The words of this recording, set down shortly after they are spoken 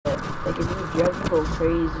Like if you jump, you go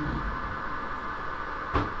crazy.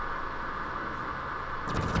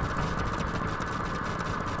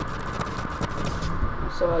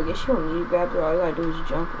 So I guess you don't need to grab it. All you gotta do is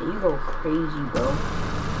jump, and you go crazy, bro.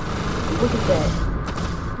 Look at that.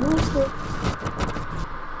 What the?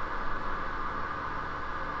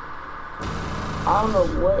 I don't know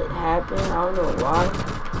what happened. I don't know why,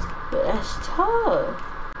 but that's tough.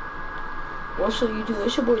 What's up, YouTube?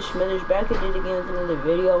 It's your boy Smithers back at it again with another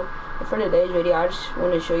video. And for today's video, I just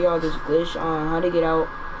want to show y'all this glitch on how to get out.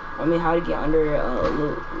 How to get under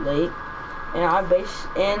Lootlake.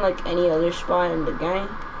 And like any other spot in the game.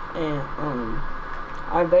 And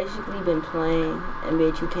I've basically been playing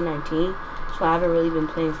NBA 2K19, so I haven't really been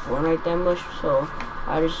playing Fortnite that much. So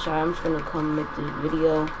I'm just gonna come make this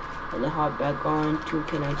video and then hop back on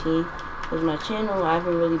 2K19 because my channel I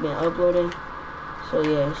haven't really been uploading. So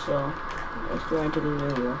yeah, so let's go into the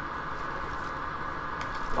video.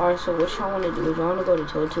 Alright, so what y'all want to do is y'all want to go to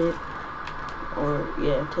Tilted, or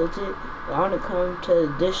yeah, Tilted. I want to come to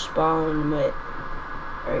this spot on the map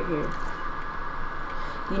right here.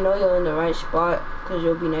 You know you're in the right spot because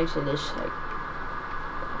you'll be next to this like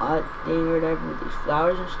odd thing or whatever with these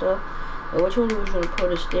flowers and stuff. And what you want to do is you're going to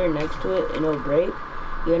put a stair next to it and it'll break.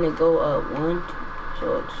 You're going to go up 1,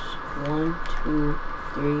 so it's 1, 2,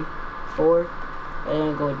 3, 4, and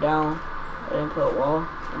then go down and then put a wall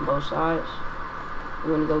on both sides.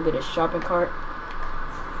 You're going to go get a shopping cart.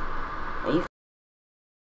 And you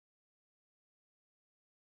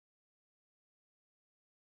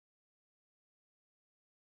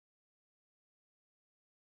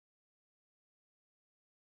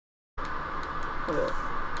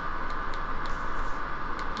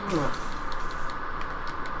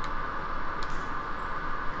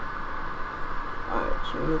Alright,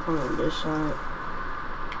 so we're gonna come on this side.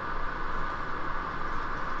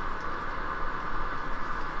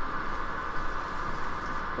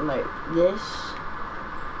 Like this.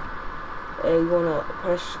 And you're gonna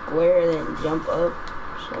press square and then jump up.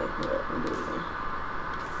 So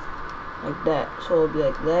like that. So it'll be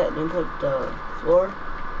like that. Then put the floor.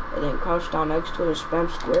 And then crouch down next to it and spam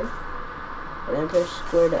square. And then press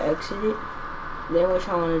square to exit it. Then what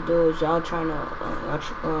y'all want to do is y'all trying to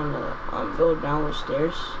build downward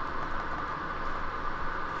stairs.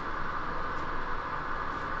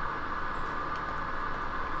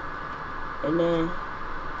 And then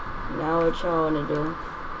now what y'all want to do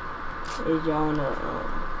is y'all want to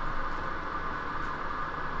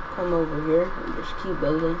come over here and just keep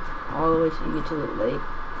building all the way till you get to the lake.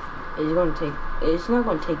 It's not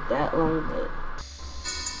gonna take that long, but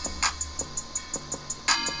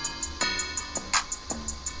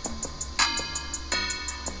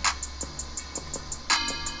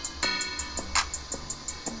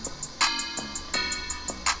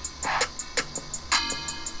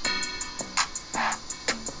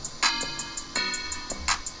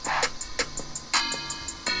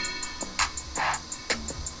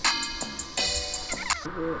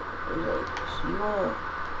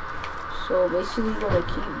so basically you're gonna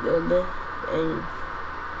keep building and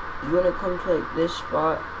you're gonna come to like this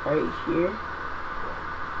spot right here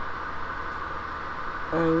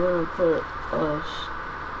and you're gonna put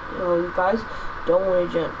you guys don't want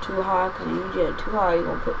to jump too high because if you jump too high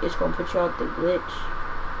it's gonna put you out the glitch.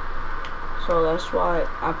 So that's why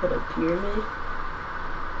I put a pyramid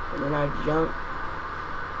and then I jump.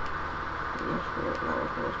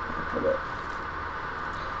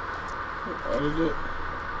 Edit it.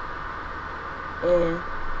 And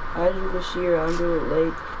as you can see, you're under the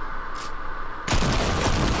lake.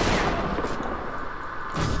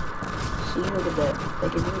 See, look at that.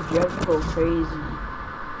 Like if you jump, you go crazy.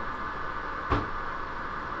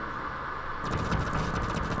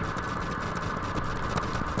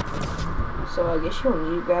 So I guess you don't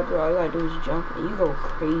need to grab it. All you gotta do is jump, and you go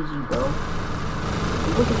crazy, bro.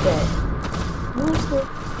 Look at that. What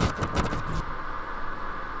the?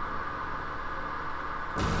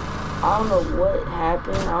 I don't know what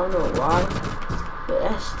happened, I don't know why, but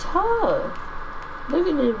that's tough. Look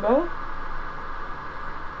at this, bro.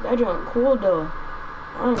 That junk cool though.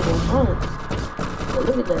 I ain't gonna front. But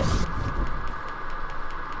look at that.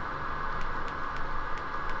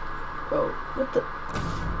 Bro, what the?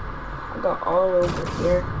 I got all over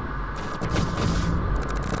here.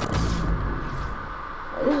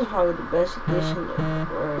 This is probably the best edition in the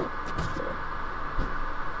world.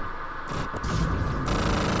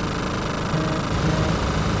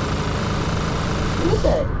 Look at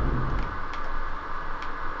that.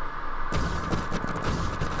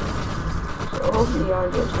 So hopefully y'all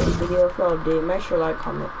enjoyed today's video. If y'all did, make sure to like,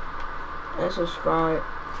 comment, and subscribe.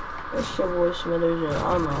 It's your boy Smithers, and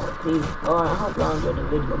I'm out. Peace. Oh, I hope y'all enjoyed the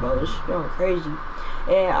video, bro. It's going crazy.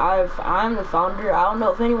 And I'm the founder. I don't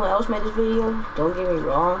know if anyone else made this video. Don't get me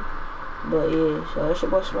wrong. But yeah, so it's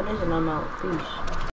your boy Smithers, and I'm out. Peace.